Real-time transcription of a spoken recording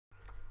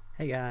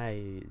Hey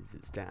guys,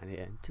 it's Dan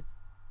here, and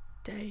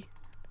today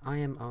I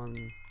am on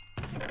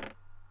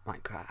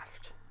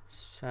Minecraft.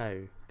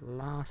 So,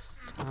 last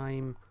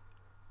time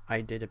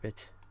I did a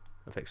bit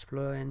of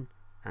exploring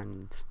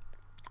and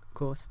of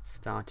course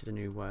started a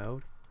new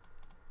world.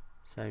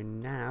 So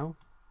now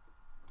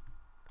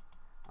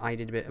I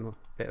did a bit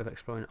of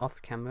exploring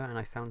off camera, and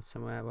I found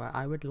somewhere where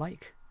I would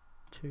like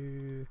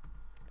to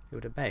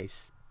build a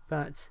base,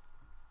 but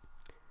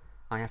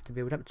I have to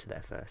build up to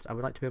there first. I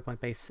would like to build my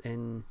base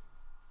in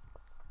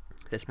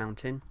this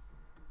mountain,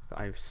 but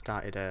I've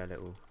started a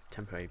little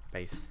temporary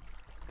base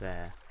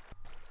there.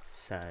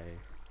 So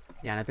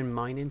yeah, and I've been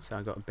mining, so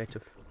I got a bit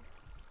of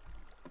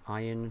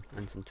iron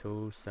and some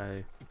tools,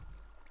 so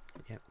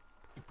yep.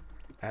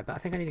 But I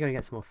think I need to go and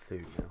get some more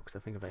food now, because I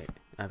think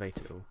I've ate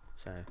it all,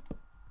 so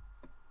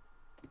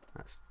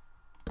that's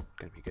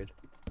going to be good.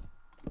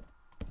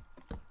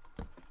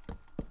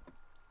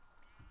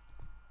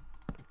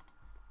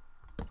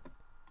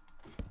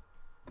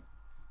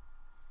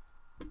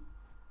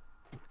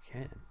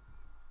 Okay,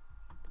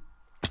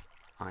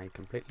 I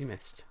completely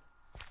missed.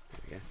 There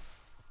we go.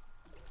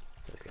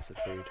 So let's get some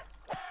food.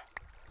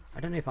 I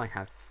don't know if I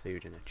have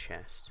food in a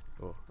chest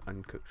or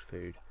uncooked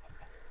food.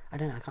 I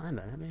don't know. I can't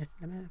remember. Let me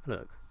have a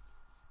look.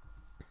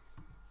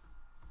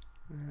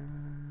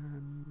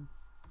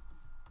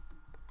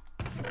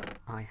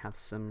 I have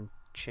some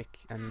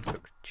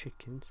uncooked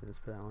chicken, so let's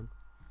put that on.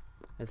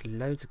 There's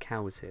loads of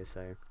cows here,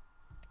 so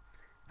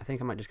I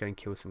think I might just go and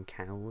kill some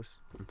cows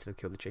instead of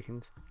kill the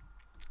chickens.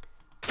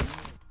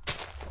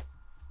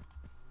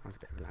 That was a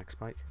bit of a lag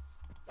spike.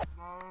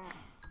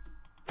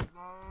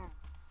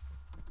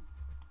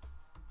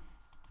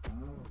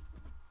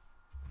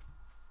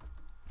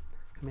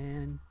 Come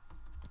in.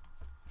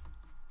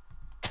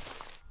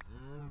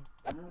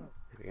 There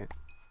we go.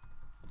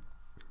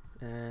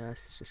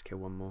 Let's just kill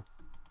one more.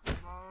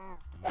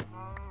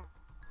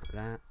 Like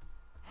that.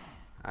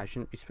 I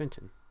shouldn't be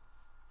sprinting.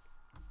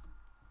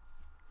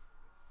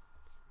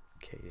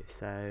 Okay,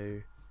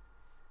 so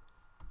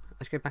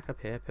let's go back up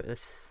here, put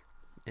this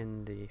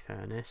in the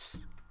furnace.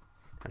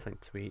 Have something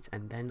to eat,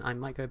 and then I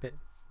might go a bit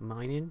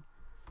mining,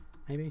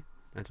 maybe?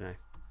 I don't know.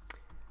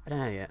 I don't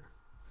know yet.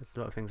 There's a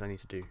lot of things I need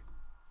to do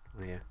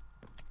on here.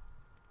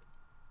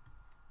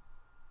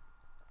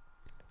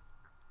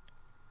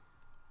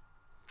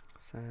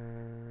 So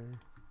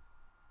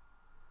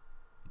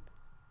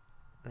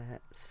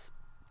let's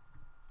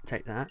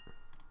take that,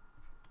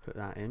 put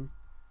that in,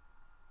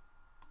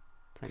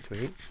 something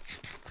to eat.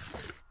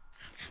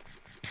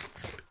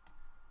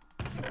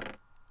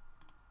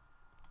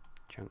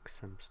 Chunk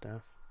some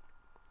stuff.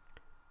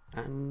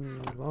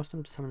 And whilst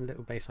I'm just having a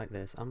little base like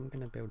this, I'm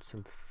going to build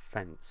some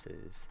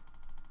fences.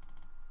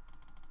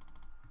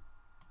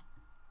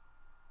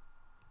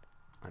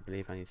 I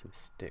believe I need some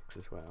sticks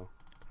as well.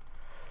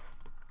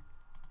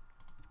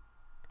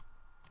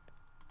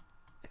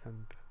 If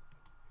I'm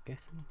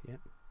guessing, yep.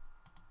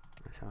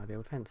 That's how I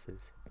build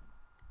fences.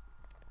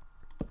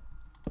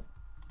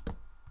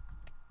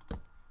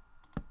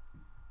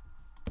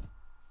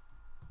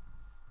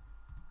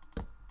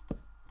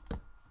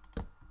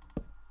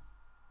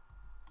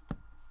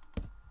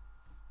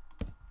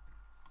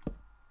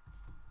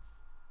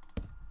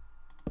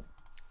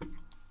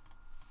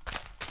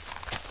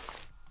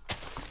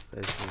 So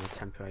this is a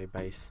temporary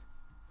base.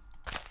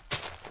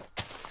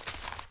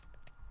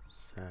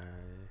 So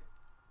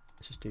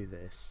let's just do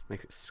this.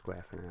 Make it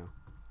square for now.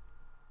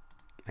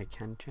 I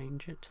can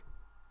change it.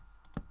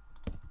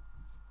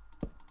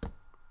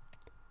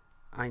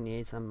 I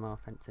need some more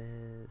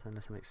fences,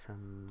 unless I make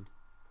some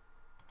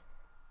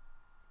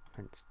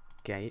fence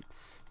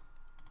gates.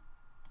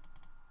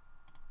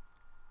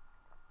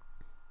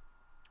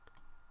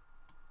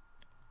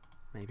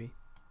 Maybe.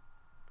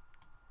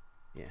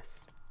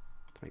 Yes.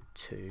 Let's make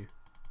 2.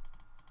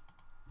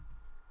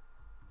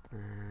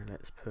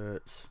 Let's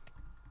put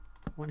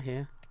one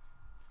here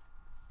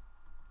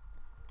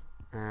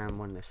and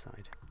one this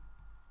side.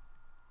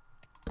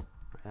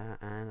 Like that,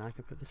 and I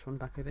can put this one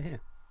back over here.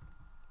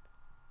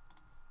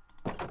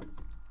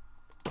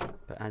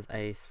 But as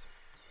a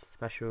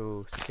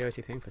special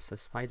security thing for so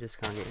spiders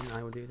can't get in,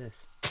 I will do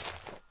this.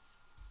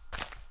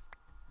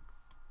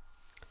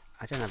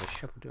 I don't have a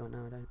shovel, do I?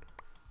 No, I don't.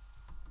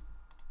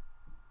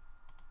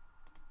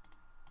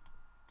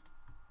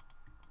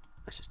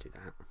 Let's just do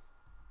that.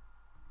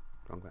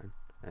 Wrong button.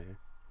 There we go.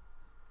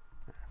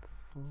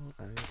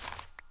 4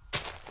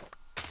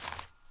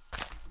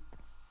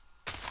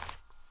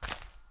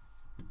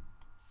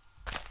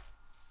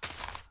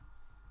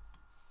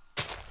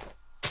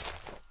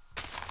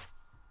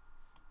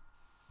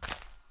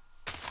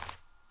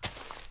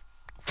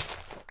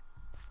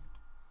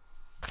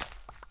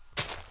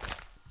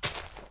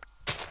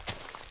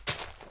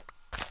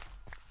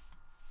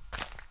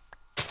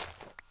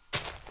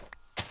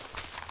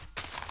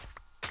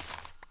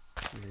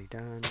 Nearly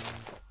done.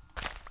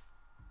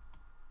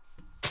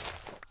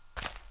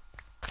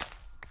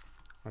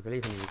 I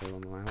believe I need to go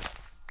one more out.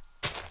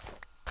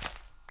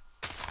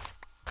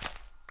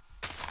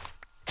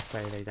 So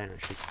they don't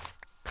actually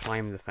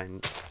climb the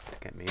fence to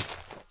get me.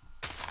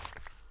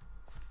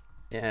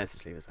 Yeah, let's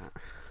just leave it as that.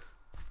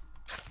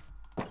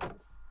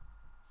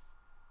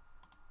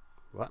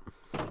 What?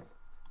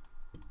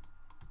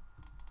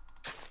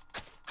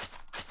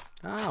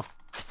 Oh!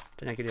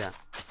 Didn't know you could do that.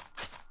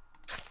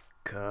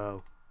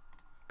 Cool.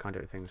 Can't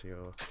do things with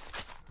your...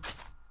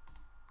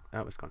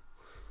 Oh, it's gone.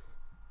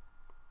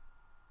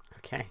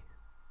 Okay.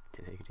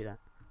 Didn't know you could do that.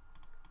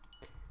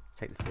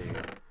 Take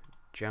the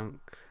junk,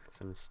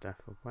 some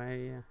stuff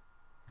away.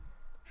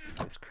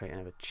 Let's create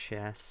another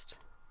chest.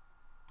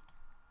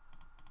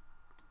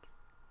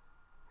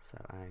 So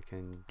I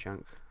can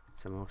junk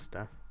some more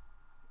stuff.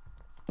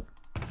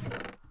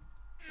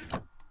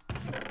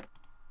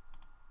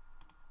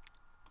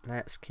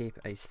 Let's keep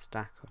a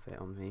stack of it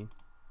on me.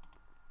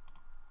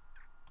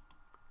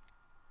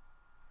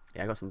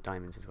 Yeah, I got some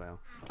diamonds as well.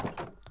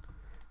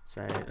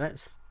 So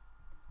let's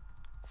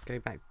go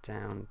back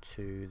down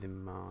to the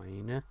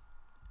mine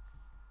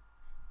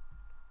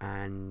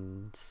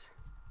and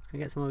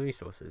get some more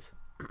resources.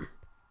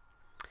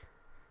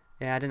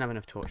 Yeah, I didn't have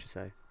enough torches,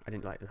 so I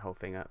didn't light the whole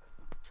thing up.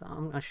 So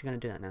I'm actually going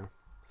to do that now,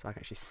 so I can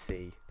actually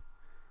see.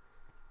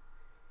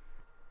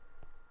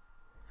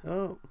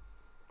 Oh,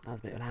 that was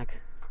a bit of lag.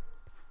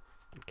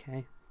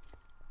 Okay.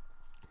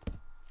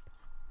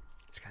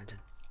 Skeleton.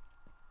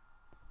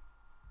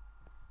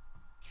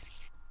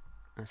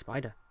 And a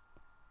spider.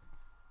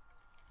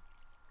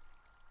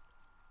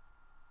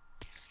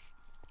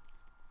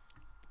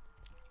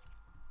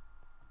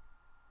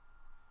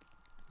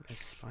 Where's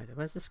the spider?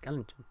 Where's the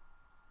skeleton?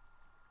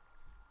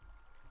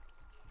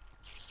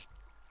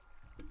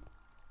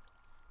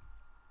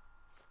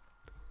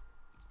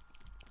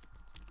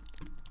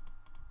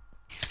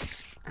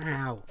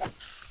 Ow!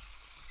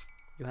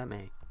 You hurt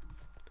me.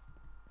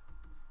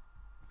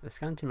 The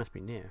skeleton must be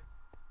near.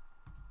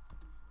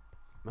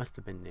 Must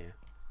have been near.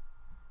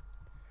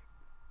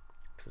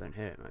 Because I don't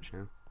hear it much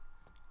now.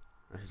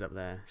 This is up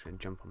there. It's going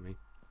to jump on me.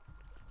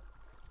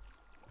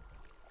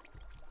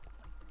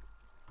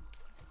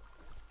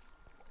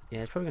 Yeah,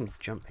 it's probably going to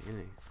jump me,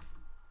 isn't it?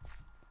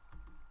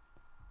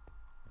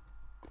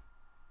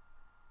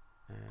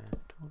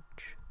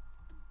 Torch.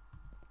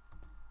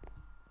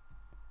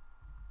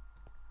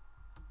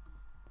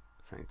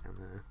 Something down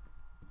there.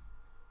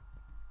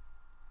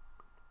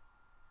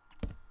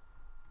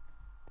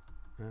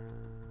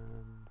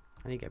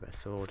 I need to get a better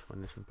sword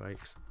when this one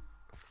breaks.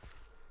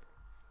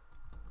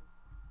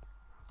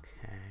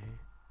 Okay.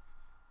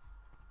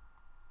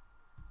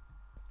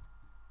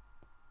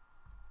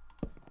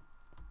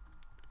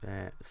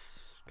 Let's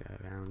go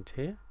around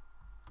here.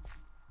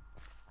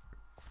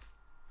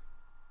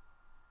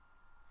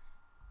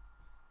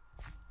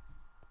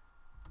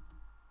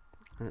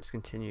 And let's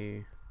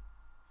continue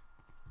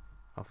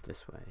off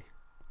this way.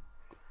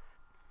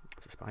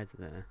 There's a spider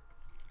there.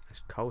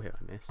 There's coal here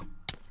I missed.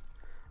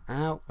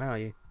 Ow, where are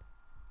you?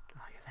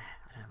 Oh, you're there.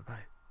 I don't have a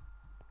bow.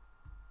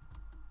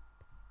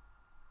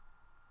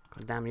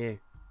 God damn you.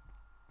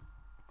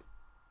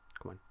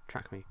 Come on,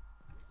 track me.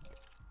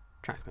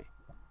 Track me.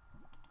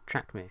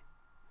 Track me.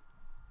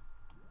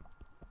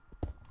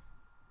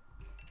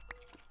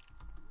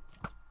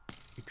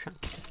 You track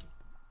me.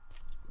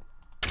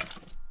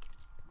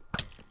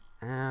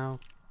 Ow.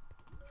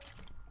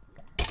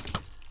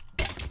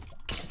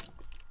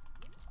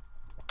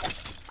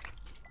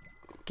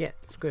 Get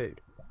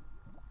screwed.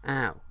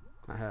 Ow.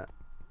 That hurt.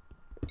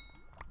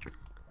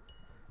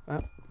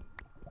 Well,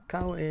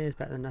 coal is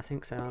better than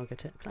nothing, so I'll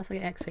get it. Plus I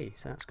get XP,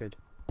 so that's good.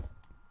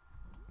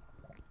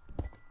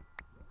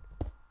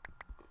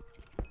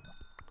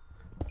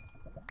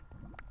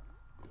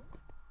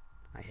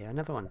 I hear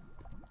another one.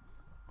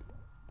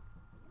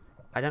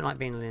 I don't like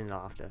being near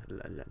lava. I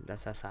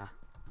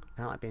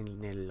don't like being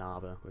near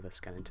lava with a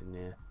skeleton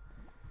near.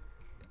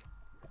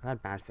 I've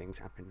had bad things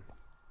happen.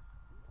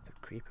 There's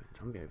a creeper and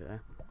zombie over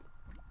there.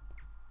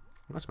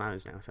 I've got some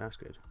arrows now, so that's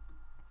good.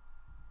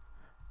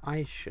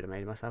 I should have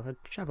made myself a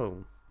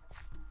shovel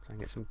so I can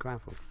get some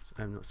gravel.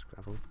 Not some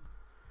gravel.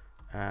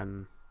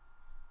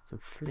 Some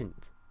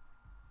flint.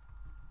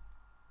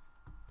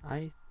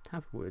 I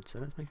have wood, so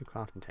let's make a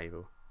crafting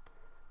table.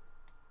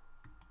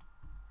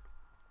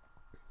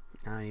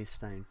 Now I need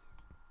stone.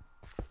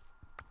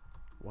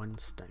 One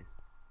stone.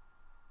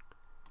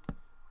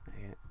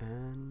 Okay,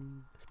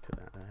 and let's put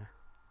that there.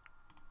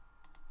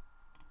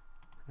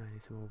 I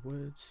need some more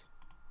wood.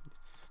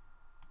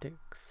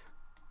 Sticks.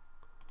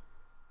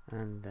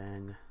 And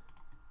then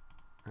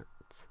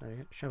that's there we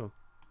go, shovel.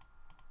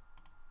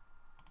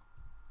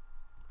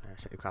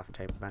 Set the crafting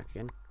table back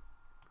again.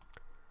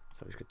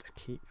 So it's good to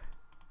keep.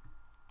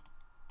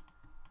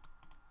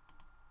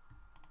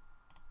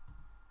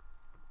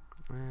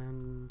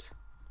 And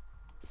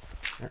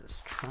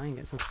let's try and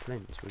get some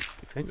flint.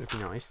 Flint would be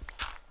nice.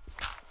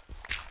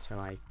 So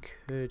I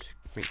could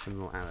make some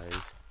more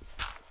arrows.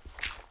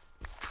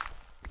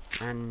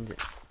 And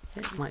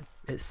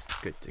it's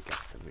good to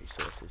get some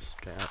resources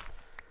straight up.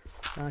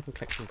 So I can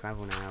collect some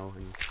gravel now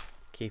and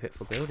keep it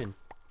for building.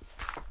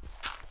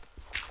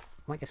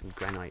 Might get some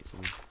granites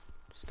and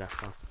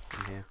stuff whilst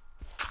I'm here.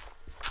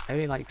 I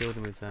really like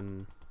building with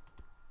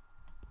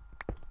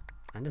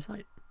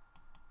andesite.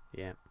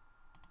 Yeah,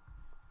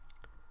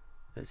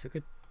 it's a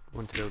good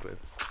one to build with.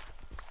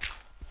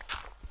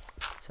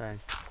 So, and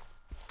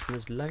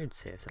there's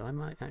loads here, so I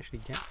might actually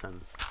get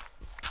some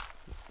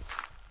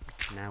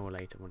now or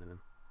later, one of them.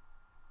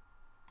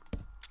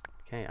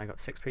 Okay, I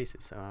got 6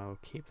 pieces, so I'll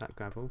keep that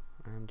gravel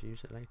and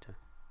use it later.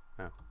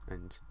 Oh,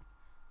 and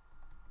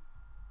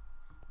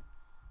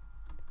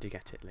to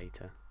get it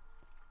later.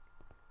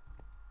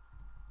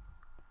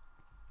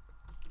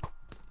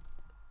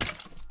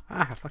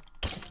 Ah, fuck.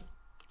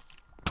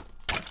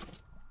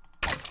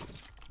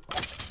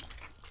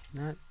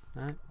 No,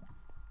 no.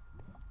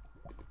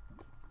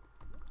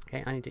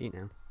 Okay, I need to eat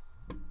now.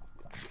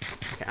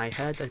 Okay, I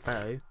heard the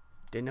bow,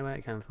 didn't know where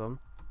it came from.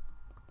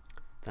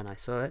 Then I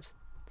saw it,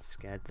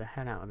 scared the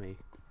hell out of me.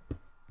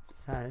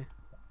 So,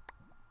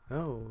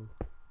 oh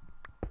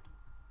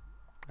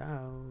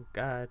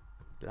god,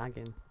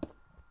 lagging.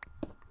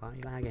 Why are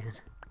you lagging?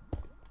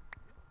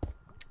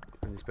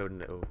 I'm just building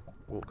a little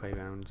walkway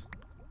around.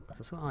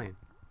 I saw iron.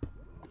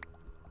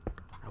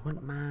 I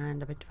wouldn't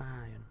mind a bit of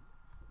iron.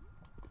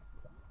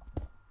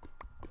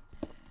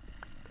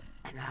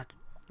 And that.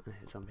 I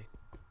hit a zombie.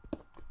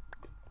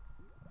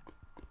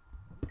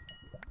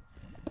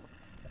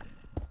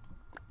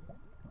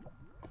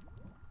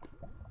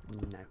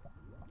 No.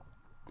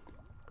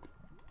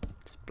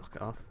 Just block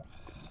it off.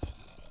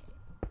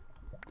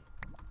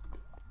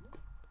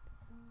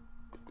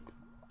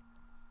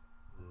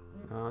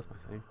 Oh, that's my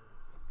thing.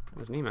 That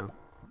was an email.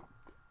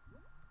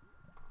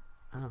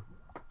 Oh.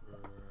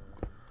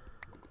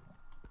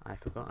 I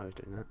forgot I was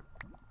doing that.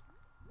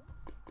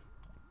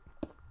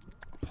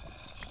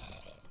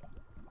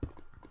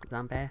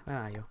 Zombie, where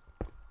are you?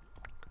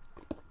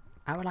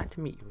 I would like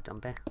to meet you,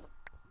 Zombie.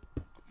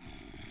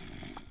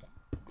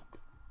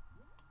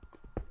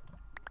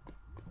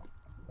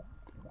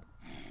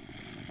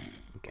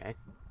 Okay.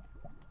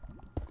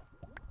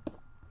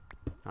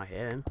 I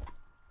hear him.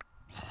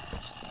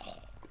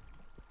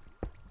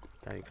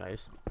 Very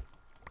close.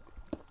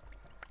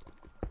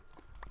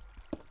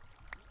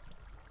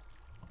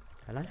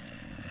 Hello?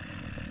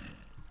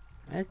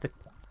 There's the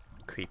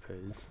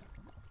creepers.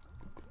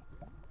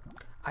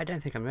 I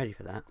don't think I'm ready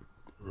for that.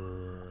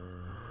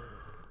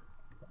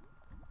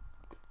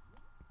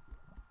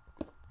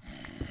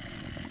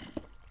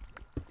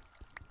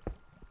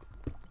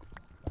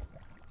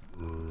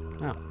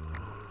 Oh.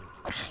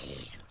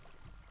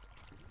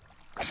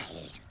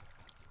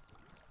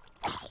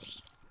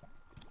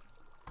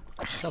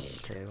 Stop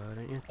it too,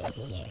 don't you?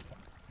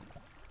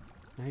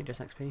 No, just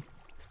XP.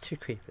 It's 2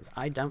 creepers.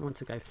 I don't want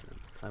to go for them,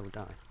 because I will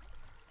die.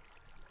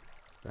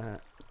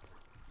 But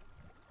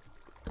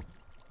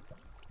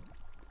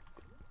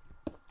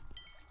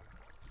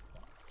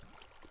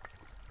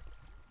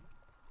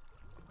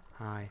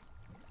hi.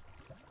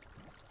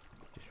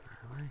 Just ran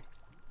away.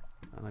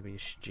 That might be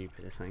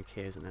stupid. There's something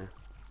here, isn't there?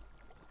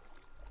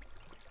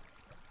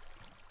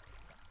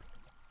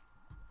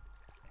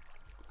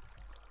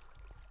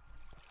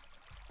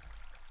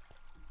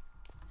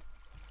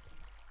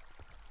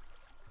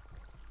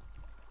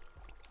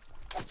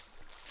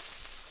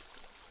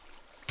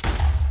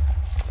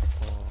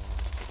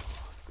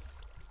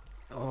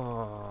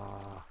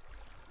 Oh,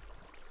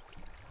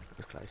 that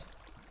was close.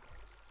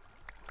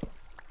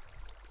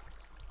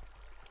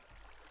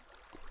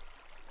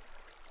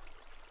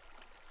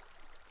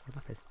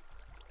 Lapis.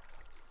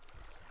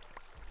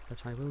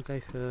 But I will go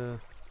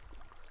for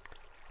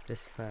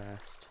this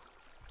first.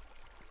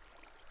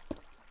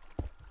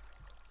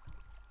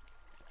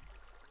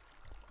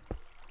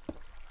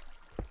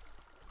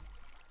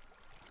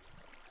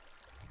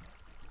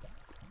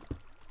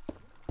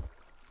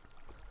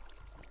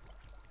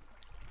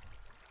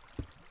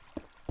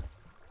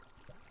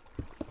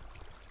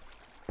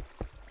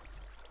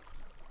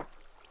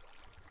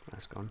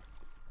 That's gone.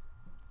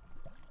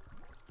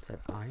 So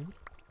I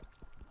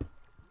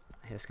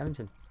hear a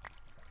skeleton.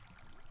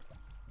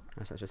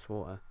 That's just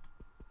water.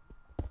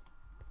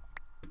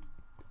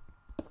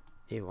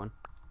 Here one.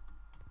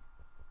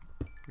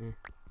 Yeah.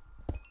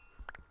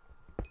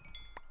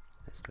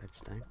 There's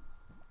redstone.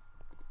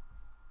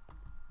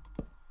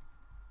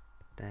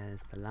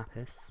 There's the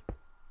lapis.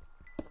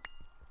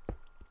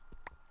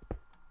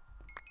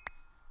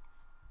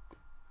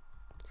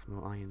 Some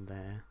more iron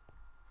there.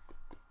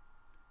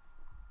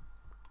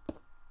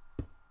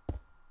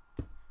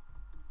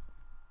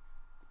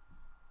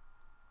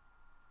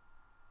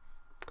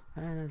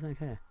 Oh, that's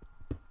okay.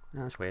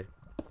 No, that's weird.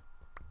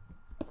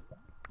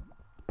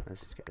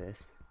 Let's just get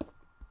this.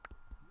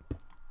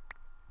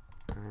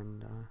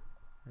 And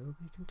they will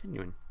be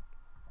continuing.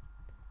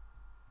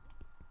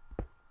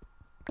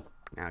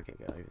 Now I can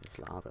go over this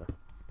lava.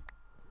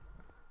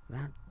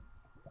 Without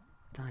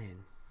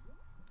dying.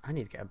 I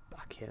need to get a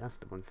bucket, that's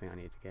the one thing I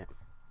need to get.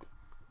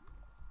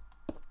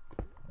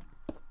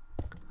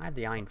 I had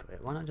the iron for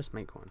it, why not just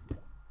make one?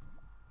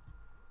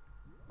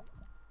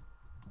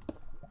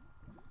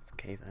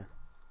 Okay there.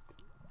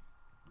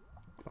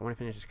 I want to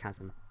finish this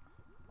chasm.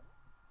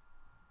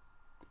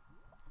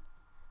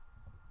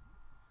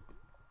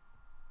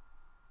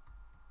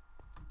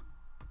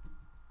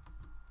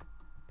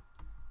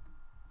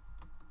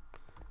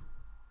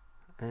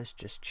 Let's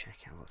just check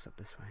out what's up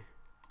this way.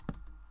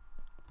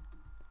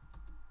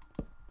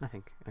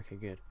 Nothing. Okay,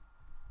 good.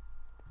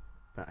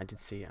 But I did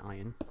see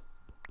iron.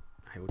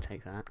 I will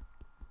take that.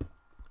 I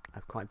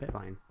have quite a bit of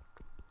iron.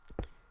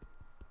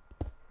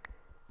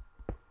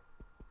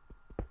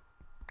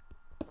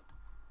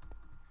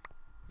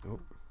 Oh.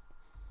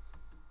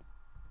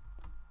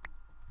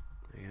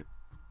 There you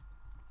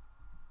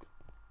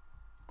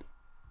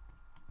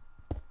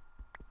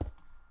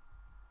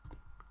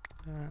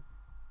go.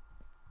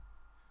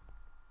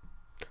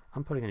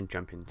 I'm probably going to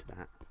jump into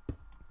that.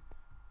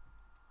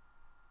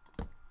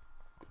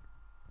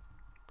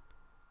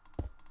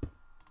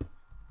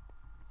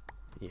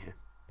 Yeah.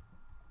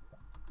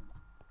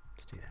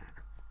 Let's do that.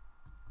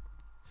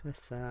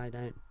 Just so I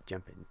don't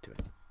jump into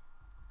it.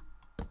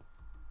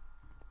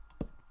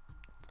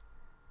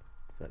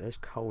 So there's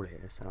coal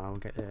here, so I'll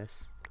get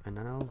this, and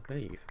then I'll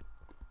leave.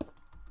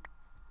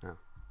 Oh.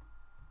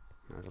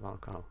 There's a lot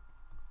of coal.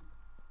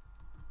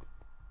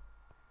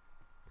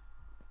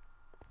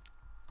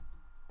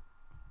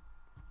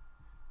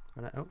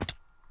 Right, oh.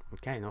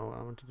 Okay, not what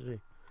I wanted to do.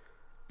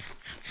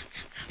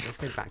 So let's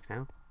go back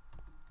now.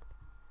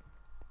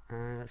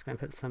 Let's go and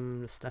put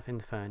some stuff in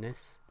the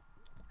furnace.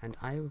 And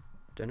I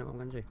don't know what I'm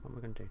going to do. What am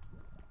I going to do?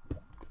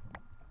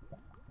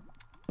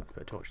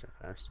 Put a torch there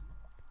first.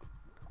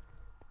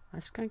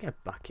 Let's go and get a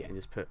bucket and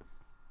just put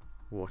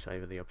water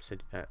over the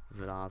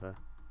the lava.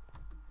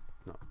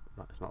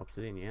 It's not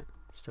obsidian yet.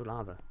 It's still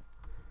lava.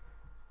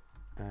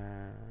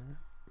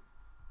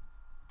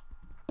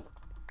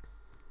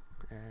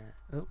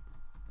 Oh,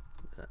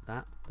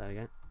 that. There we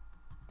go.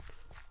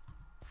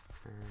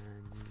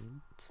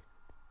 And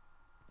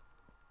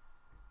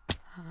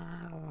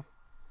oh.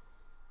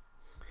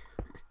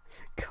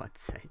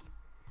 God's sake,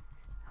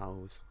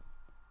 holes.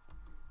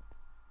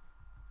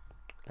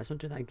 Let's not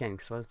do that again,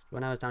 because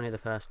when I was down here the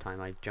first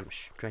time, I jumped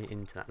straight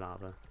into that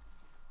lava.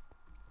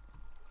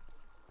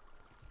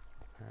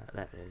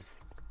 There it is.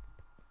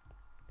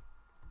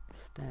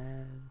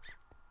 Stairs.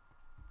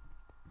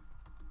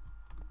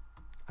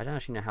 I don't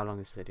actually know how long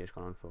this video's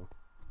gone on for.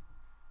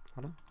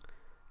 Hold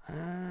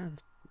on.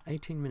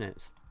 18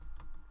 minutes.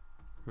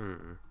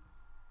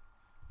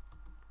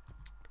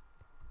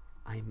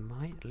 I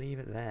might leave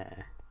it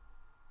there.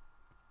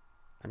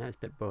 I know it's a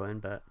bit boring,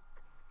 but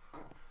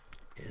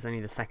it's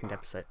only the second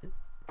episode.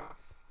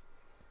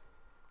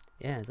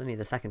 Yeah, it's only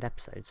the second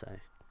episode, so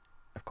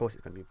of course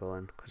it's going to be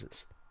boring, because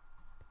it's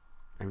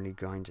only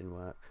grinding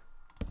work.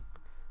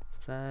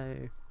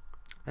 So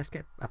let's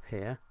get up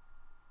here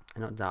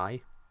and not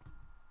die,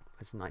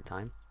 because it's night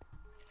time.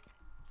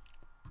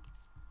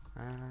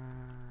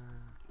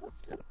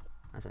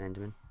 That's an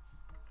enderman.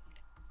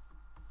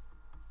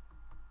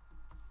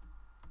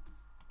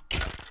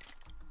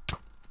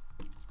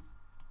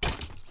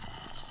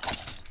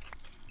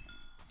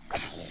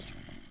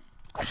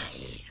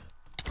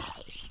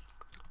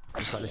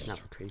 Just gotta listen out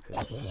for creepers.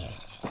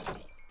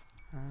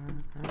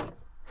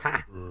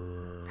 Ha!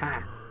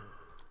 Ha!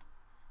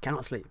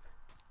 Cannot sleep.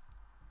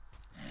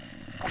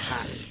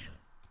 Ha!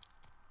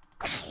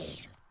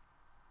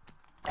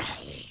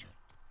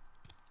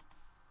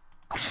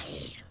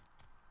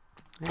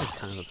 Yeah, it's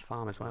kind of a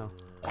farm as well.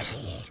 A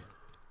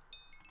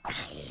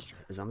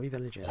zombie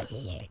villager.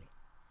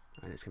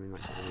 And it's gonna be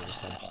nice anyway,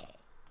 so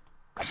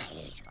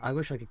I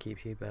wish I could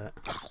keep you, but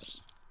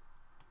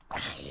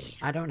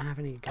I don't have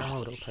any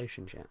gold or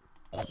potions yet.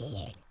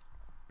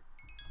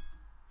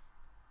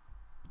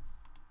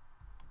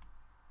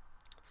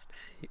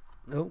 Stay.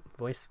 Oh,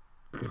 voice.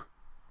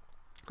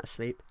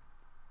 Asleep.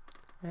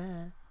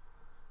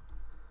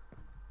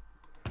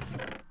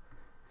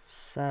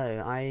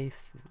 So I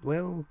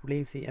will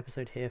leave the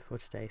episode here for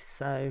today.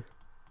 So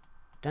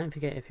don't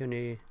forget, if you're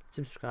new,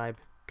 subscribe,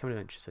 come on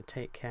adventure. So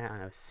take care,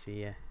 and I'll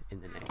see you in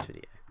the next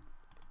video.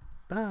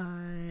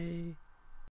 Bye.